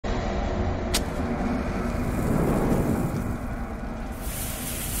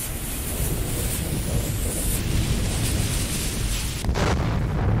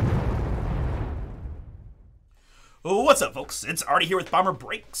What's up, folks? It's Artie here with Bomber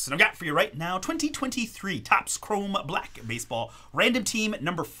Breaks, and I've got for you right now 2023 Topps Chrome Black Baseball Random Team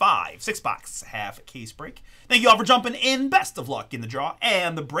number 5, 6-box, half case break. Thank you all for jumping in. Best of luck in the draw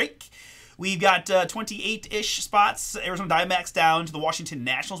and the break. We've got 28-ish spots, Arizona Diamondbacks down to the Washington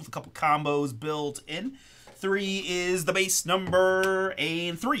Nationals with a couple combos built in. 3 is the base number,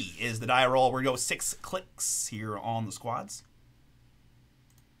 and 3 is the die roll. We're going to go 6 clicks here on the squads.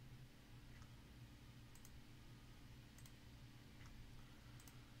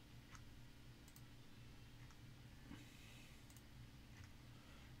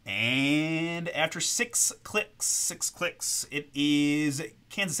 And after 6 clicks, it is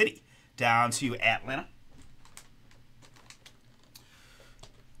Kansas City down to Atlanta.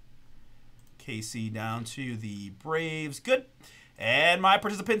 KC down to the Braves. Good. And my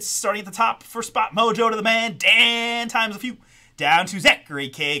participants starting at the top for Spot Mojo to the man, Dan times a few. Down to Zachary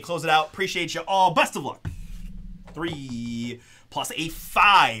K. Close it out. Appreciate you all. Best of luck. 3 plus a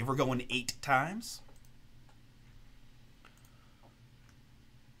 5. We're going 8 times.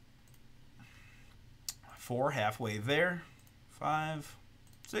 4 halfway there. 5,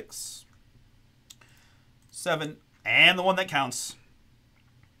 6, 7, and the one that counts.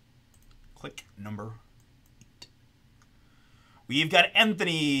 Click number 8. We've got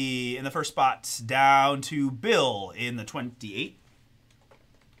Anthony in the first spot, down to Bill in the 28.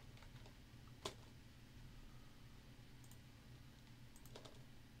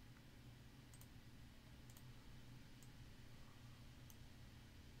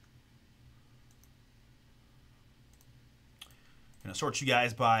 Gonna sort you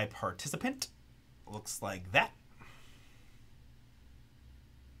guys by participant. Looks like that.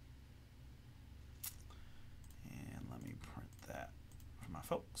 And let me print that for my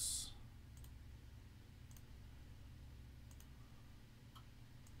folks.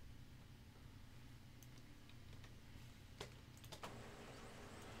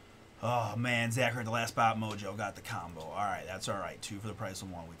 Oh man, Zachary at the last spot Mojo got the combo. Alright, that's alright. 2 for the price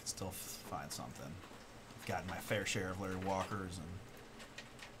of 1. We can still find something. I've gotten my fair share of Larry Walkers and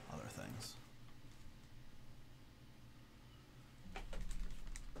other things.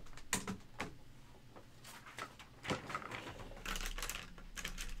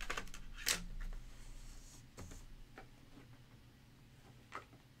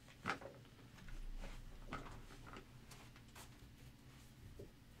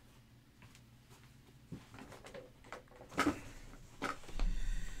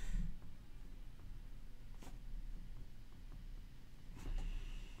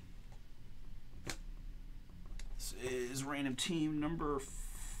 Is random team number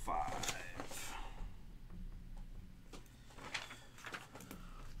 5.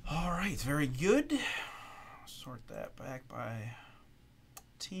 All right, very good. Sort that back by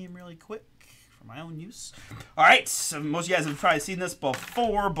team really quick for my own use. All right, so most of you guys have probably seen this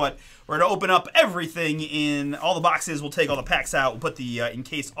before, but we're going to open up everything in all the boxes. We'll take all the packs out. We'll put the in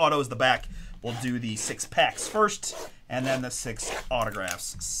case autos the back. We'll do the 6 packs first, and then the 6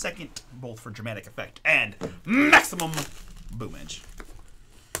 autographs second, both for dramatic effect and maximum boomage.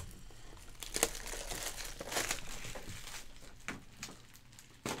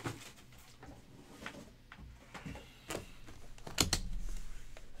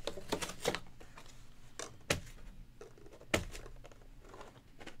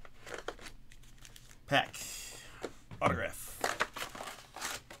 Pack. Autograph.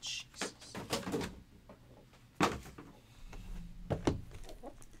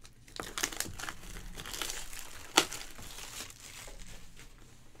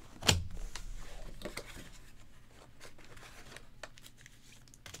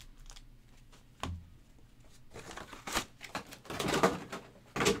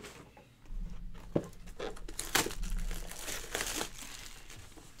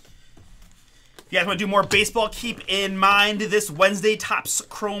 If you guys want to do more baseball, keep in mind this Wednesday Topps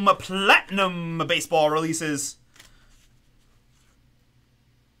Chrome Platinum baseball releases.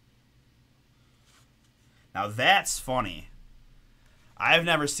 Now that's funny. I've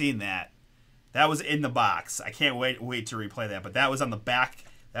never seen that. That was in the box. I can't wait to replay that. But that was on the back.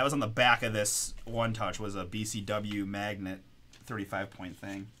 That was on the back of this One Touch. Was a BCW magnet 35-point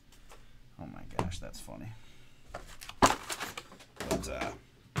thing. Oh my gosh, that's funny. But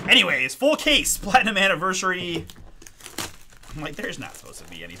anyways, full case, Platinum Anniversary. I'm like, there's not supposed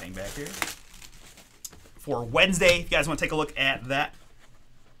to be anything back here. For Wednesday, if you guys want to take a look at that.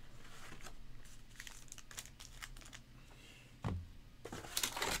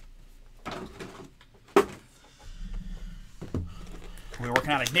 We're working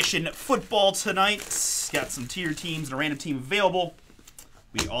on Ignition Football tonight. Got some tier teams and a random team available.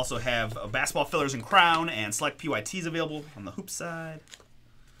 We also have basketball fillers and crown and select PYTs available on the hoop side.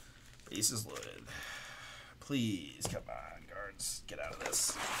 Bases loaded. Please, come on, guards. Get out of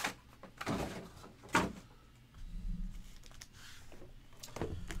this.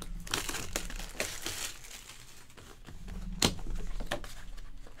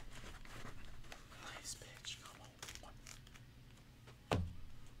 Nice pitch. Come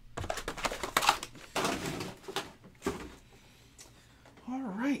on.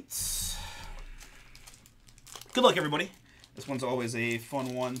 All right. Good luck, everybody. This one's always a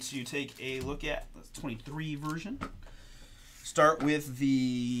fun one to take a look at. That's 23 version. Start with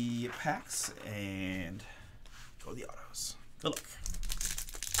the packs and go the autos. Good luck.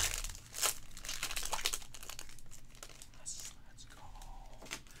 Let's go.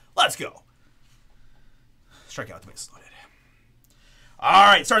 Let's go. Strike out the base loaded. All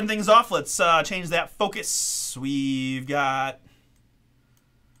right, starting things off, let's change that focus. We've got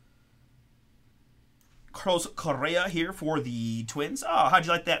Carlos Correa here for the Twins. Oh, how'd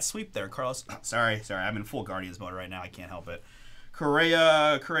you like that sweep there, Carlos? Sorry. I'm in full Guardians mode right now. I can't help it.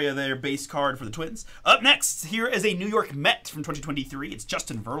 Correa there, base card for the Twins. Up next, here is a New York Met from 2023. It's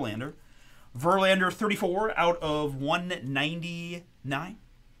Justin Verlander. Verlander, 34 out of 199.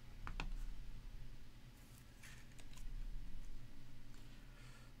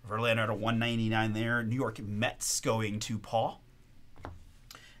 Verlander out of 199 there. New York Mets going to Paul.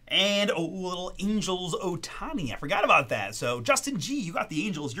 And a little Angels Ohtani. I forgot about that. So, Justin G, you got the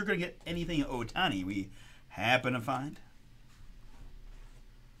Angels. You're going to get anything Ohtani we happen to find.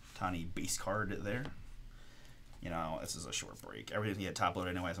 Ohtani base card there. You know, this is a short break. Everything's going to get top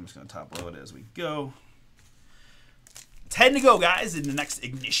loaded anyways. I'm just going to top load as we go. 10 to go, guys, in the next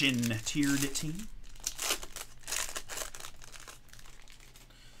Ignition tiered team.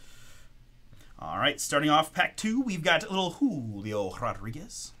 All right, starting off pack 2, we've got little Julio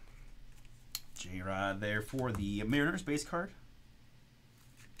Rodriguez. J-Rod there for the Mariners base card.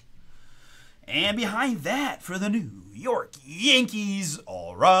 And behind that for the New York Yankees,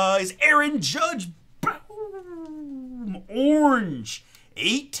 all rise, Aaron Judge, boom, orange,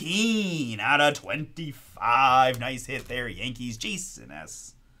 18 out of 25. Nice hit there, Yankees, Jason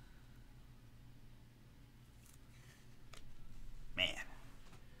S. Man.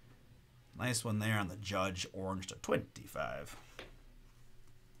 Nice one there on the Judge, orange to 25.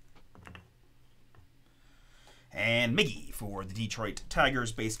 And Miggy for the Detroit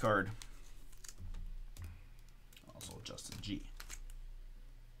Tigers base card. Also Justin G.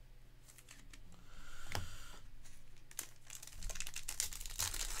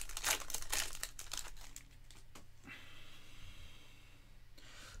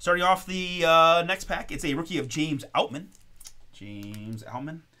 Starting off the next pack, it's a rookie of James Outman. James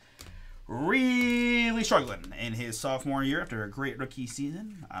Outman. Really struggling in his sophomore year after a great rookie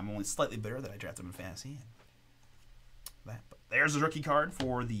season. I'm only slightly bitter that I drafted him in fantasy. But there's a rookie card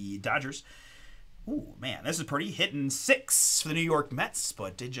for the Dodgers. Ooh, man, this is pretty. Hitting 6 for the New York Mets,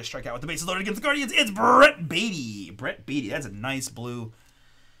 but did just strike out with the bases loaded against the Guardians. It's Brett Beatty. Brett Beatty, that's a nice blue.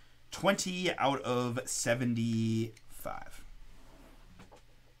 20 out of 75.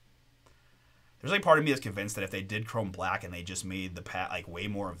 There's like part of me that's convinced that if they did Chrome Black and they just made the like way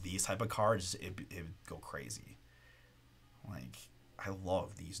more of these type of cards, it would go crazy. Like, I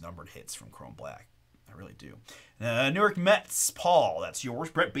love these numbered hits from Chrome Black. I really do. New York Mets, Paul, that's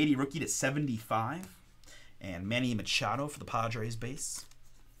yours. Brett Beatty, rookie to 75. And Manny Machado for the Padres base.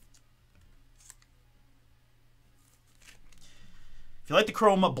 If you like the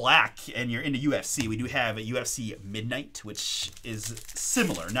Chrome Black and you're into UFC, we do have a UFC Midnight, which is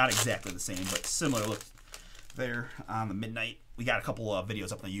similar. Not exactly the same, but similar look there on the Midnight. We got a couple of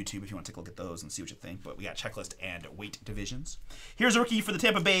videos up on YouTube if you want to take a look at those and see what you think. But we got checklist and weight divisions. Here's a rookie for the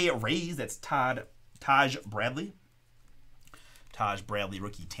Tampa Bay Rays. That's Taj Bradley. Taj Bradley,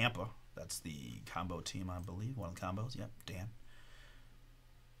 rookie Tampa. That's the combo team, I believe. One of the combos. Yep, Dan.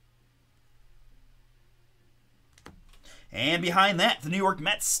 And behind that, the New York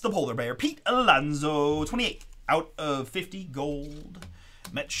Mets, the Polar Bear, Pete Alonso, 28 out of 50 gold.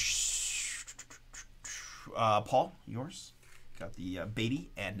 Mets, Paul, yours. Got the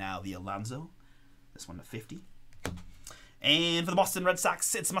Beatty and now the Alonso. This one to 50. And for the Boston Red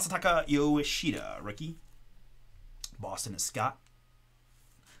Sox, it's Masataka Yoshida, rookie. Boston is Scott.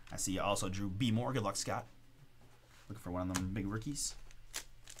 I see you also drew B. Moore. Good luck, Scott. Looking for one of them big rookies.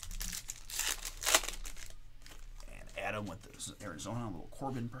 Adam with Arizona, a little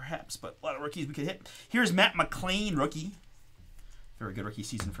Corbin perhaps, but a lot of rookies we could hit. Here's Matt McLain, rookie. Very good rookie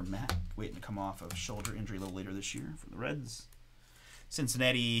season for Matt. Waiting to come off of shoulder injury a little later this year for the Reds.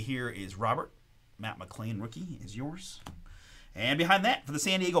 Cincinnati, here is Robert. Matt McLain, rookie, is yours. And behind that, for the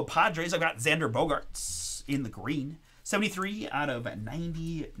San Diego Padres, I've got Xander Bogaerts in the green. 73 out of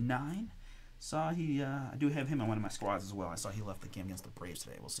 99. I do have him on one of my squads as well. I saw he left the game against the Braves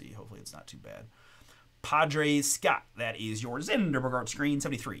today. We'll see. Hopefully it's not too bad. Padres, Scott, that is your Xander Bogaerts green.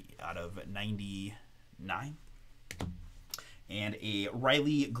 73 out of 99. And a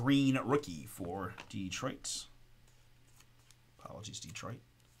Riley Green rookie for Detroit. Apologies, Detroit.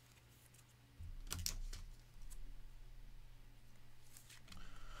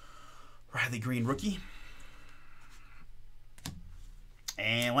 Riley Green rookie.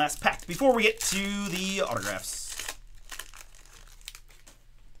 And last pack before we get to the autographs.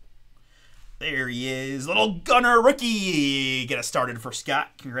 There he is. Little Gunner rookie. Get us started for Scott.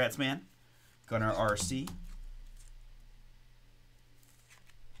 Congrats, man. Gunner RC.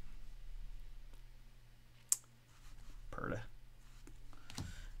 Perda.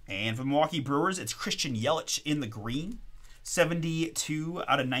 And for Milwaukee Brewers, it's Christian Yelich in the green. 72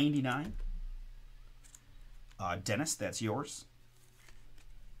 out of 99. Dennis, that's yours.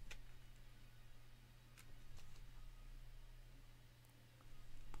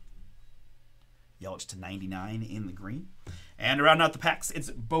 Yelich to 99 in the green. And to round out the packs, it's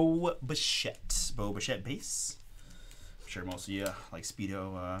Bo Bichette. Bo Bichette base. I'm sure most of you, like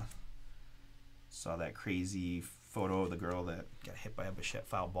Speedo, saw that crazy photo of the girl that got hit by a Bichette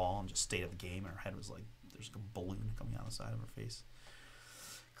foul ball and just stayed at the game. Her head was like, there's a balloon coming out of the side of her face.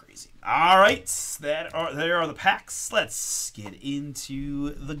 Crazy. All right, there are the packs. Let's get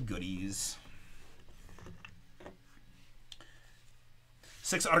into the goodies.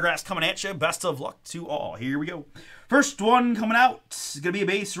 6 autographs coming at you. Best of luck to all. Here we go. First one coming out is going to be a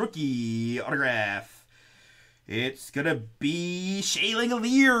base rookie autograph. It's going to be Shea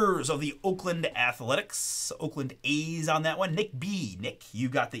Langeliers of the Oakland Athletics. Oakland A's on that one. Nick B. Nick, you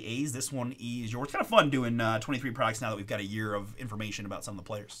got the A's. This one is yours. It's kind of fun doing 23 products now that we've got a year of information about some of the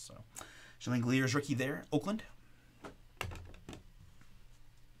players. So, Shea Langeliers rookie there. Oakland.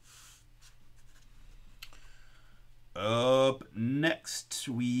 Up next,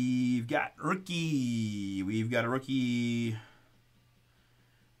 we've got rookie. We've got a rookie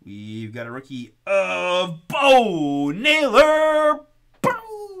of Bo Naylor.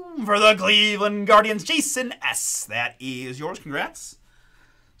 Boom! For the Cleveland Guardians, Jason S. That is yours. Congrats.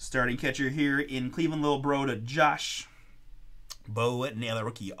 Starting catcher here in Cleveland, little bro to Josh. Bo Naylor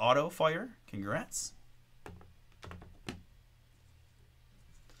rookie auto fire. Congrats.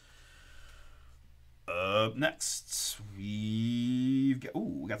 Up next, we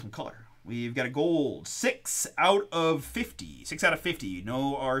got some color. We've got a gold. 6 out of 50. 6 out of 50.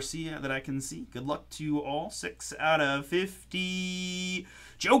 No RC that I can see. Good luck to all. 6 out of 50.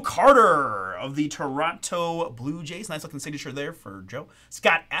 Joe Carter of the Toronto Blue Jays. Nice looking signature there for Joe.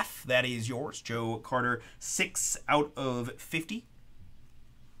 Scott F. That is yours. Joe Carter. 6 out of 50.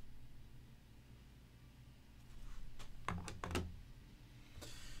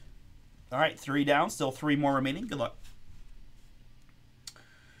 All right, 3 down. Still 3 more remaining. Good luck.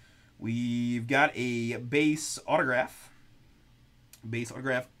 We've got a base autograph. Base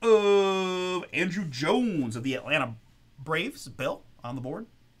autograph of Andrew Jones of the Atlanta Braves. Bill on the board.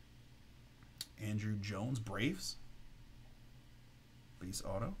 Andrew Jones, Braves. Base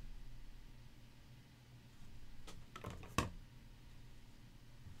auto.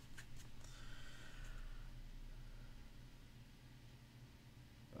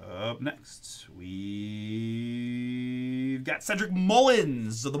 Up next, we've got Cedric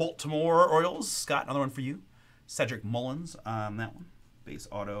Mullins of the Baltimore Orioles. Scott, another one for you. Cedric Mullins on that one. Base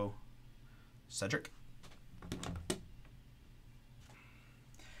auto, Cedric.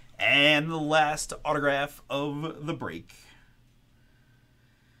 And the last autograph of the break.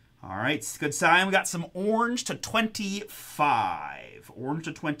 All right, good sign. We got some orange to 25. Orange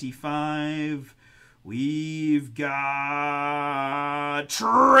to 25. We've got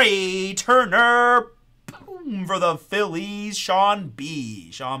Trey Turner. Boom, for the Phillies. Sean B.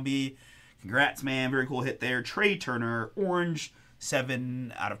 Sean B. Congrats, man. Very cool hit there. Trey Turner. Orange.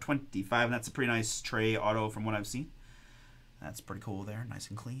 7 out of 25. And that's a pretty nice Trey auto from what I've seen. That's pretty cool there. Nice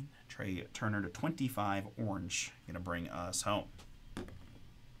and clean. Trey Turner to 25. Orange. Going to bring us home.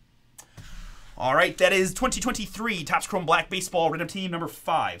 All right, that is 2023 Topps Chrome Black Baseball Random Team number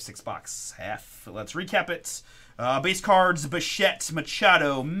 5, 6 box half. Let's recap it. Base cards: Bichette,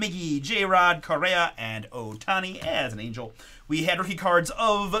 Machado, Miggy, J-Rod, Correa, and Ohtani as an angel. We had rookie cards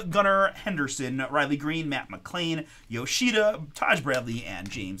of Gunnar Henderson, Riley Green, Matt McClain, Yoshida, Taj Bradley, and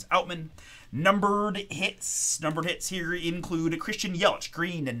James Outman. Numbered hits here include Christian Yelich,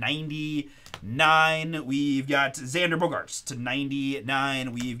 green to 99. We've got Xander Bogaerts to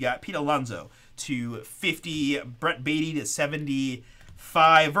 99. We've got Pete Alonso to 50. Brett Beatty to 75.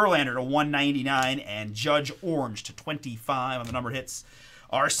 Verlander to 199. And Judge Orange to 25 on the numbered hits.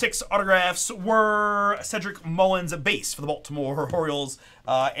 Our 6 autographs were Cedric Mullins, base for the Baltimore Orioles.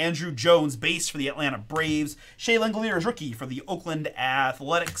 Andrew Jones, base for the Atlanta Braves. Shea Langoliers, rookie for the Oakland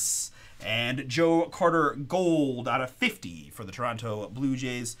Athletics. And Joe Carter, gold out of 50 for the Toronto Blue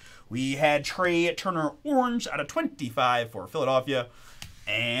Jays. We had Trey Turner, orange out of 25 for Philadelphia.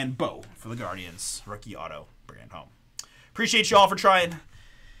 And Bo for the Guardians, rookie auto, bring it home. Appreciate you all for trying.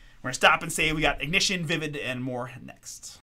 We're going to stop and say we got Ignition, Vivid, and more next.